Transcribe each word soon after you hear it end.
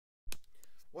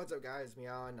What's up, guys?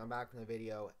 Meow, I'm back from the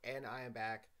video, and I am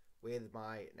back with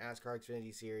my NASCAR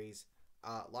Xfinity Series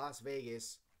Las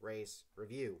Vegas race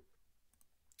review.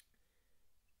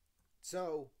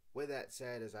 So, with that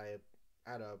said, as I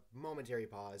had a momentary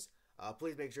pause,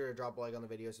 please make sure to drop a like on the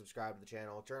video, subscribe to the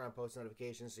channel, turn on post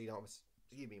notifications so you don't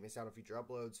miss out on future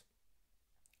uploads.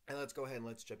 And let's go ahead and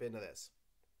let's jump into this.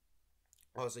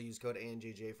 Also, use code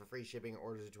ANJJ for free shipping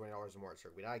orders of $20 or more at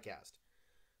Circuit Diecast.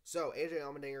 So, AJ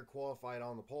Allmendinger qualified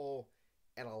on the pole,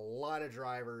 and a lot of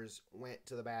drivers went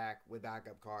to the back with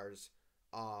backup cars,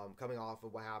 coming off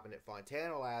of what happened at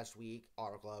Fontana last week,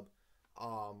 Auto Club,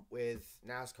 with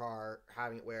NASCAR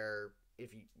having it where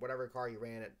whatever car you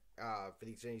ran at for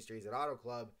the Xfinity Series at Auto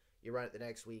Club, you run it the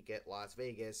next week at Las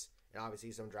Vegas, and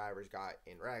obviously some drivers got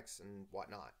in wrecks and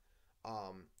whatnot.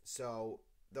 So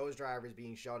those drivers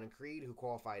being Sheldon Creed, who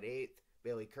qualified 8th,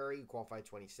 Bailey Curry, who qualified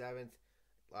 27th,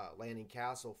 Landon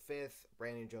Castle 5th,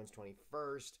 Brandon Jones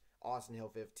 21st, Austin Hill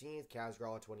 15th, Kaz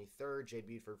Gralla 23rd, Jade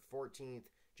Buford 14th,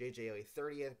 JJ Elliott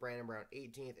 30th, Brandon Brown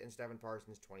 18th, and Stephen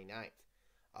Parsons 29th.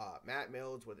 Matt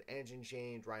Mills with an engine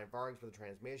change, Ryan Vargas with a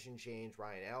transmission change,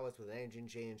 Ryan Ellis with an engine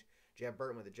change, Jeff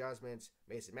Burton with adjustments,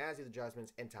 Mason Mazzy with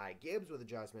adjustments, and Ty Gibbs with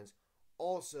adjustments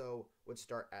also would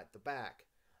start at the back.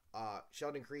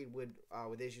 Sheldon Creed would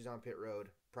with issues on pit road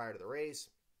prior to the race.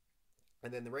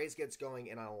 And then the race gets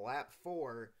going, and on lap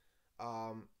 4,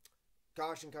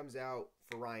 caution comes out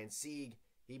for Ryan Sieg.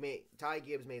 Ty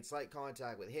Gibbs made slight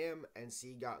contact with him, and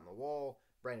Sieg got in the wall.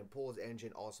 Brandon Poole's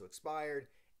engine also expired,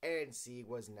 and Sieg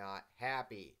was not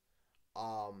happy.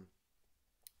 Of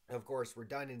course,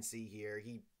 redundancy here.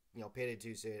 He pitted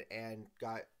too soon and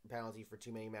got a penalty for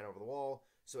too many men over the wall,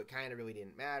 so it kind of really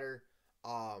didn't matter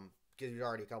because he was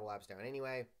already a couple laps down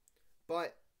anyway.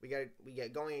 But we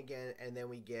get going again, and then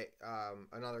we get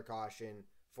another caution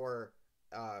for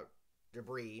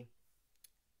debris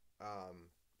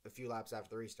a few laps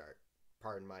after the restart.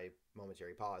 Pardon my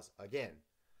momentary pause again.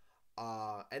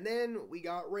 And then we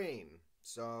got rain,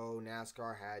 so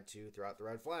NASCAR had to throw out the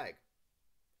red flag.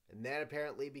 And that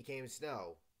apparently became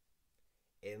snow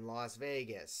in Las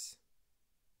Vegas.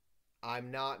 I'm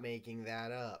not making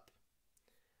that up.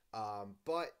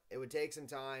 But it would take some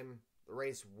time. The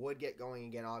race would get going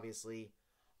again, obviously.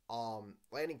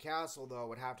 Landon Castle, though,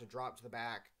 would have to drop to the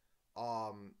back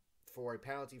for a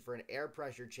penalty for an air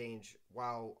pressure change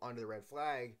while under the red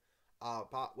flag,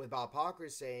 with Bob Pocker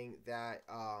saying that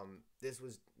this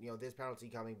was, this penalty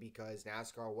coming because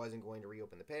NASCAR wasn't going to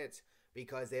reopen the pits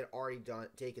because they had already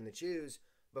taken the chews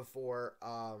before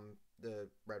the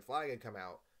red flag had come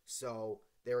out. So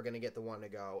they were going to get the one to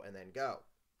go and then go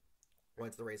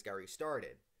once the race got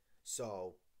restarted.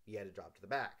 So he had to drop to the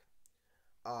back.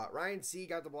 Ryan Sieg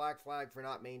got the black flag for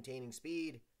not maintaining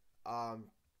speed a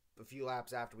few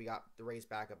laps after we got the race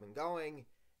back up and going.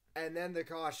 And then the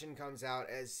caution comes out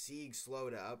as Sieg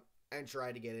slowed up and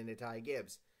tried to get into Ty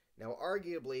Gibbs. Now,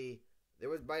 arguably,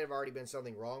 might have already been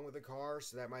something wrong with the car,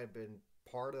 so that might have been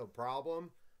part of the problem.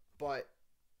 But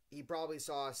he probably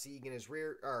saw Sieg in his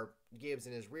rear, or Gibbs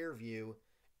in his rear view,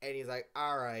 and he's like,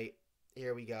 all right,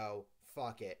 here we go.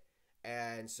 Fuck it.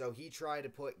 And so he tried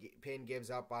to pin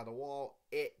Gibbs up by the wall.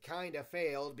 It kind of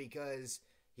failed because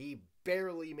he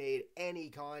barely made any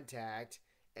contact,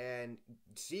 and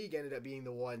Sieg ended up being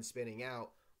the one spinning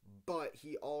out. But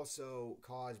he also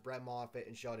caused Brett Moffitt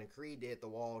and Sheldon Creed to hit the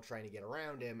wall trying to get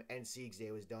around him, and Sieg's day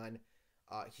was done.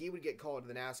 He would get called to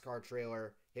the NASCAR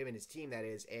trailer, him and his team, that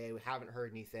is, and we haven't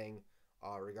heard anything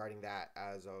regarding that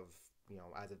as of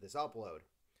this upload.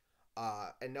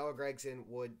 And Noah Gragson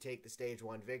would take the Stage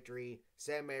 1 victory.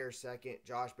 Sam Mayer 2nd,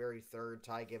 Josh Berry 3rd,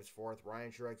 Ty Gibbs 4th,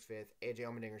 Ryan Truex 5th, AJ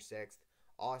Allmendinger 6th,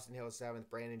 Austin Hill 7th,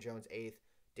 Brandon Jones 8th,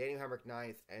 Daniel Hemrick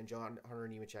 9th, and John Hunter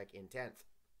Nemechek in 10th.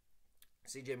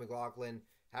 CJ McLaughlin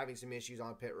having some issues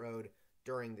on pit road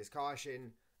during this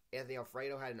caution. Anthony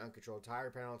Alfredo had an uncontrolled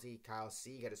tire penalty. Kyle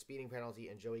Sieg had a speeding penalty,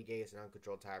 and Joey Gase an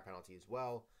uncontrolled tire penalty as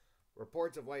well.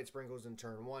 Reports of light sprinkles in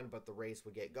turn 1, but the race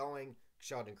would get going.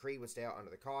 Sheldon Creed would stay out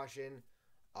under the caution.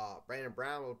 Brandon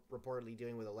Brown was reportedly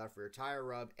dealing with a left rear tire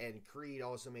rub, and Creed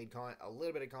also made a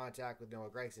little bit of contact with Noah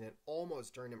Gragson and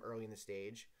almost turned him early in the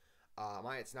stage.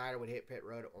 Myatt Snyder would hit pit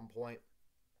road at one point,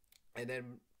 and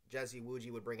then Jesse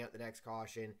Wuji would bring out the next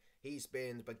caution. He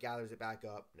spins but gathers it back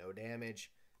up, no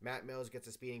damage. Matt Mills gets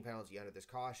a speeding penalty under this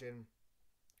caution.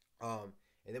 And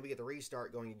then we get the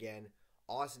restart going again.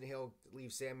 Austin Hill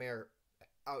leaves Sam Mayer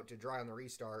out to dry on the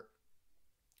restart,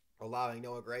 allowing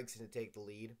Noah Gragson to take the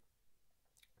lead.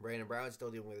 Brandon Brown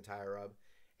still dealing with a tire rub.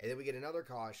 And then we get another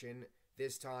caution,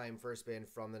 this time for a spin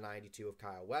from the 92 of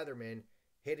Kyle Weatherman,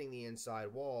 hitting the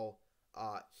inside wall.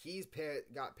 He's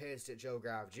got pissed at Joe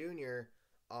Graf Jr.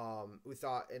 who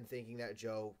thought and thinking that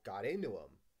Joe got into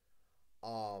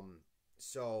him.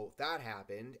 So that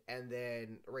happened, and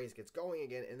then the race gets going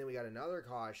again, and then we got another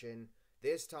caution,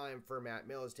 this time for Matt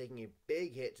Mills taking a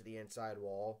big hit to the inside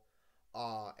wall.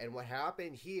 And what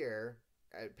happened here,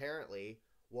 apparently,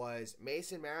 was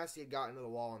Mason Massey had gotten to the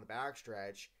wall on the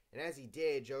backstretch, and as he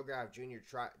did, Joe Graf Jr.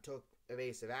 took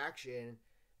evasive action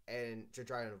and to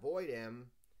try and avoid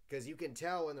him, because you can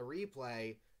tell in the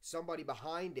replay, somebody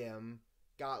behind him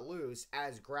got loose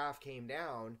as Graf came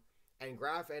down, and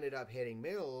Graf ended up hitting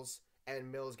Mills,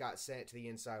 and Mills got sent to the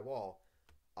inside wall.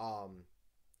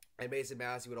 And Mason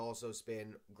Massey would also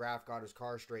spin. Graf got his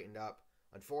car straightened up.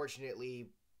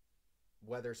 Unfortunately,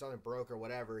 whether something broke or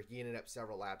whatever, he ended up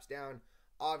several laps down.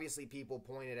 Obviously, people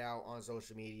pointed out on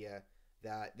social media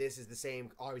that this is the same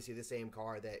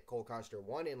car that Cole Custer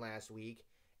won in last week,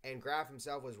 and Graf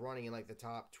himself was running in like the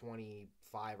top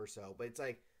 25 or so. But it's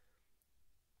like,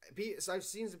 so I've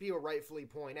seen some people rightfully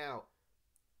point out,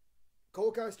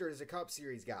 Cole Custer is a Cup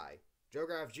Series guy. Joe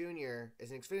Graf Jr.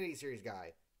 is an Xfinity Series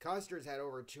guy. Custer's had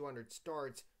over 200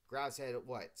 starts. Graf's had,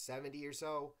 70 or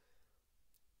so?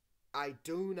 I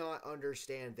do not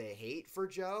understand the hate for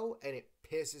Joe, and it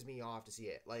pisses me off to see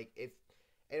it.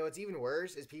 And what's even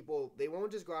worse is people, they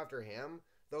won't just go after him.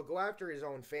 They'll go after his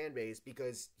own fan base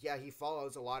because, yeah, he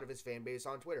follows a lot of his fan base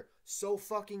on Twitter. So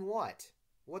fucking what?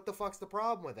 What the fuck's the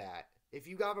problem with that? If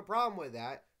you have a problem with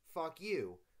that, fuck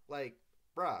you.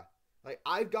 Bruh.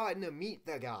 I've gotten to meet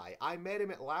the guy. I met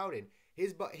him at Loudon.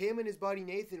 Him and his buddy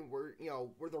Nathan were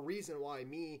the reason why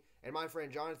me and my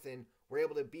friend Jonathan were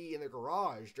able to be in the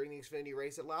garage during the Xfinity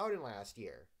race at Loudon last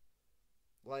year.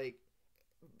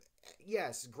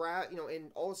 Yes, Graf,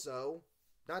 and also,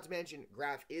 not to mention,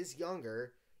 Graf is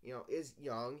younger, is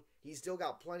young. He's still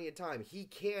got plenty of time. He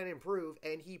can improve,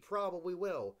 and he probably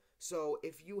will. So,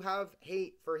 if you have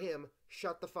hate for him,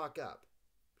 shut the fuck up.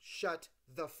 Shut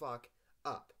the fuck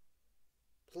up.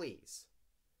 Please.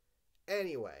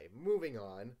 Anyway, moving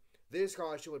on. This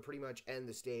caution would pretty much end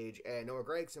the stage, and Noah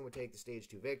Gragson would take the stage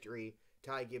 2 victory.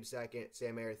 Ty Gibbs 2nd,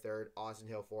 Sam Mayer 3rd, Austin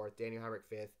Hill 4th, Daniel Heinrich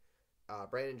 5th,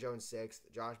 Brandon Jones 6th,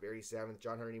 Josh Berry 7th,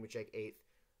 John Hunter Nemechek 8th,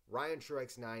 Ryan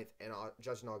Truex 9th, and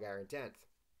Justin Allgaier 10th.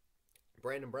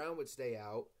 Brandon Brown would stay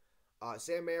out.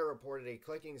 Sam Mayer reported a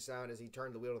clicking sound as he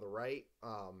turned the wheel to the right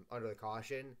under the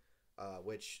caution,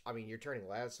 which, you're turning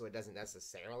left, so it doesn't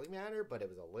necessarily matter, but it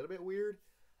was a little bit weird.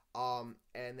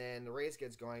 And then the race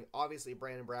gets going. Obviously,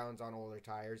 Brandon Brown's on older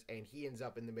tires, and he ends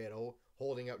up in the middle,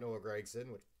 holding up Noah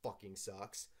Gragson, which fucking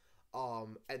sucks.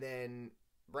 And then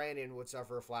Brandon would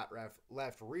suffer a flat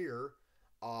left rear,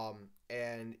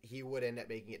 and he would end up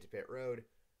making it to pit road.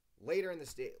 Later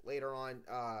on,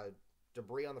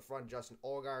 debris on the front of Justin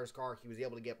Allgaier's car. He was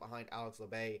able to get behind Alex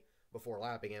Labbe before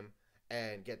lapping him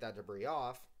and get that debris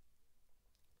off.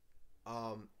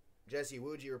 Jesse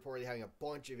Iwuji reportedly having a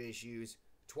bunch of issues,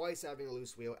 twice having a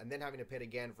loose wheel, and then having to pit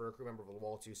again for a crew member of the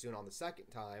wall too soon on the second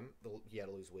time he had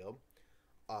a loose wheel.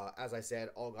 As I said,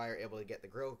 Allgaier able to get the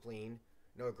grill clean.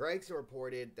 Noah Gragson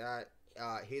reported that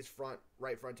his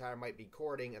right front tire might be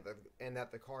cording and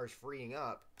that the car is freeing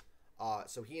up.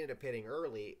 So he ended up pitting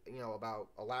early, about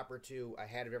a lap or two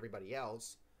ahead of everybody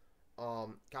else.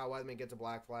 Kyle Weatherman gets a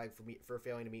black flag for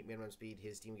failing to meet minimum speed.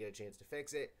 His team get a chance to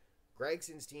fix it.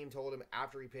 Gregson's team told him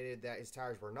after he pitted that his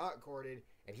tires were not corded,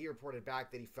 and he reported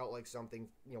back that he felt like something,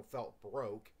 felt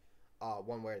broke,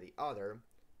 one way or the other.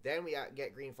 Then we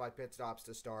get green flag pit stops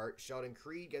to start. Sheldon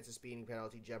Creed gets a speeding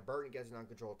penalty. Jeb Burton gets an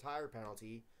uncontrolled tire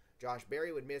penalty. Josh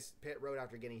Berry would miss pit road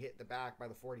after getting hit in the back by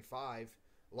the 45.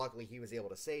 Luckily, he was able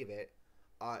to save it.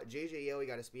 J.J. Yowie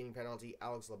got a speeding penalty.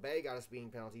 Alex Labbe got a speeding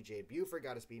penalty. Jay Buford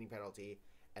got a speeding penalty.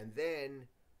 And then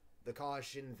the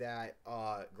caution that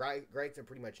Gragson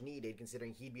pretty much needed,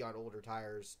 considering he'd be on older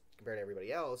tires compared to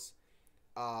everybody else.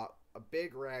 A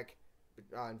big wreck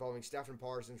involving Stephen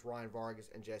Parsons, Ryan Vargas,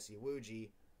 and Jesse Iwuji.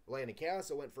 Landon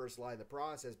Castle went for a slide in the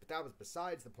process, but that was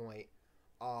besides the point.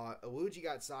 Iwuji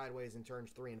got sideways in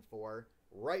turns 3 and 4,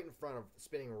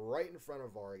 spinning right in front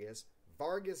of Vargas.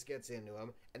 Vargas gets into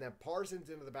him, and then Parsons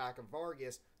into the back of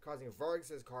Vargas, causing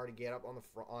Vargas' car to get up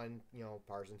on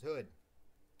Parsons' hood,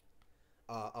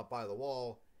 up by the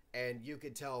wall, and you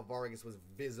could tell Vargas was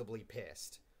visibly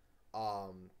pissed.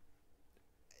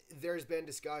 There's been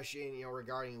discussion,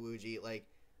 regarding Iwuji,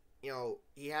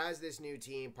 he has this new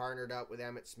team partnered up with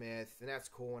Emmett Smith, and that's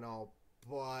cool and all,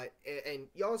 but, and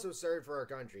he also served for our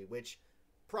country, which,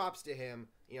 props to him,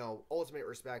 ultimate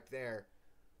respect there,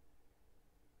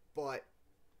 but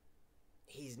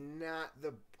he's not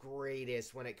the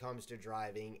greatest when it comes to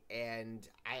driving, and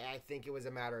I think it was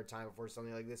a matter of time before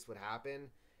something like this would happen,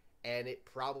 and it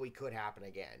probably could happen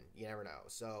again. You never know.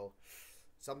 So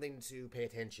something to pay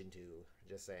attention to.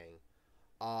 Just saying.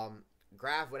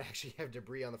 Graf would actually have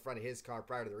debris on the front of his car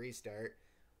prior to the restart.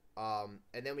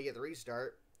 And then we get the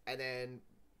restart, and then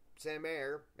Sam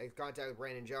Mayer makes contact with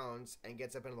Brandon Jones and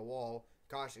gets up into the wall.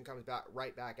 Caution comes back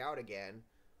right back out again.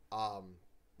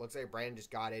 Looks like Brandon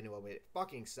just got into it. It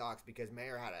fucking sucks because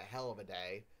Mayer had a hell of a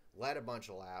day, led a bunch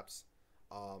of laps.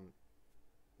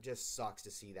 Just sucks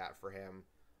to see that for him.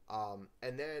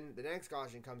 And then the next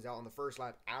caution comes out on the first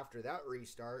lap after that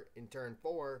restart in turn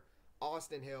 4.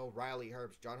 Austin Hill, Riley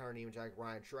Herbst, John Hunter Nemechek,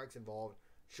 Ryan Truex involved.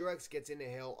 Truex gets into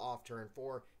Hill off turn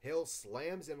 4. Hill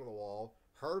slams into the wall.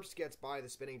 Herbst gets by the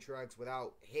spinning Truex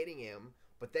without hitting him,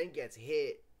 but then gets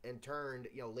hit and turned,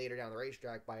 later down the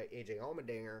racetrack by AJ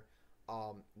Allmendinger.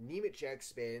 Nemechek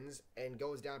spins and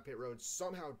goes down pit road.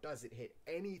 Somehow doesn't hit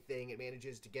anything. It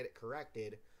manages to get it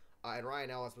corrected. And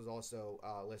Ryan Ellis was also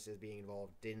listed as being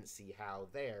involved. Didn't see how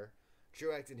there.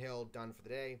 Truex and Hill done for the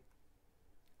day.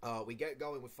 We get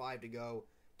going with 5 to go.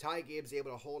 Ty Gibbs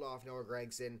able to hold off Noah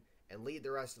Gragson and lead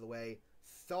the rest of the way.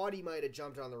 Thought he might have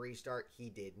jumped on the restart. He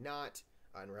did not,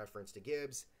 in reference to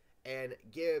Gibbs. And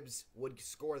Gibbs would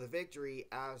score the victory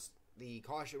as the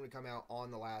caution would come out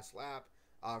on the last lap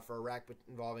for a wreck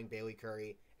involving Bailey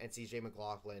Curry and CJ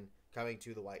McLaughlin coming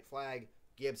to the white flag.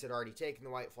 Gibbs had already taken the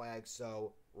white flag,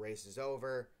 so race is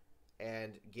over.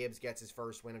 And Gibbs gets his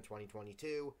first win of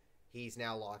 2022. He's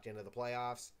now locked into the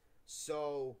playoffs.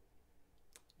 So,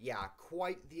 yeah,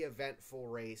 quite the eventful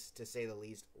race, to say the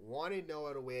least. Wanted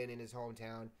Noah to win in his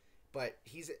hometown, but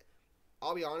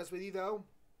I'll be honest with you, though,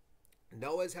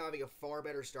 Noah's having a far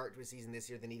better start to a season this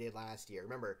year than he did last year.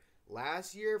 Remember,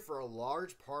 last year, for a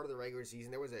large part of the regular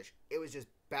season, it was just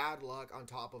bad luck on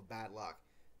top of bad luck.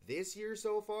 This year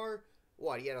so far,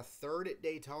 he had a third at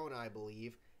Daytona, I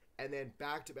believe, and then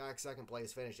back-to-back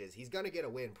second-place finishes. He's going to get a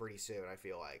win pretty soon, I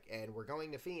feel like. And we're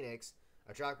going to Phoenix,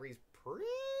 a track where he's pretty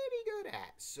good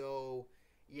at. So,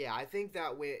 yeah, I think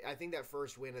that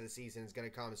first win of the season is going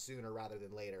to come sooner rather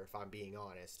than later, if I'm being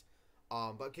honest.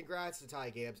 But congrats to Ty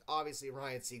Gibbs. Obviously,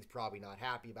 Ryan Sieg's probably not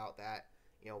happy about that,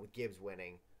 with Gibbs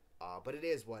winning. But it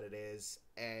is what it is.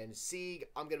 And Sieg,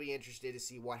 I'm going to be interested to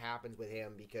see what happens with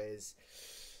him because,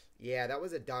 yeah, that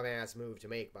was a dumbass move to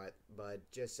make, but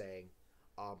just saying.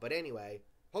 But anyway,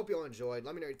 hope you all enjoyed.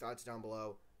 Let me know your thoughts down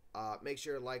below. Make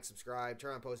sure to like, subscribe,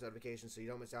 turn on post notifications so you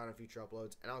don't miss out on future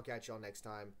uploads, and I'll catch y'all next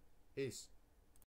time. Peace.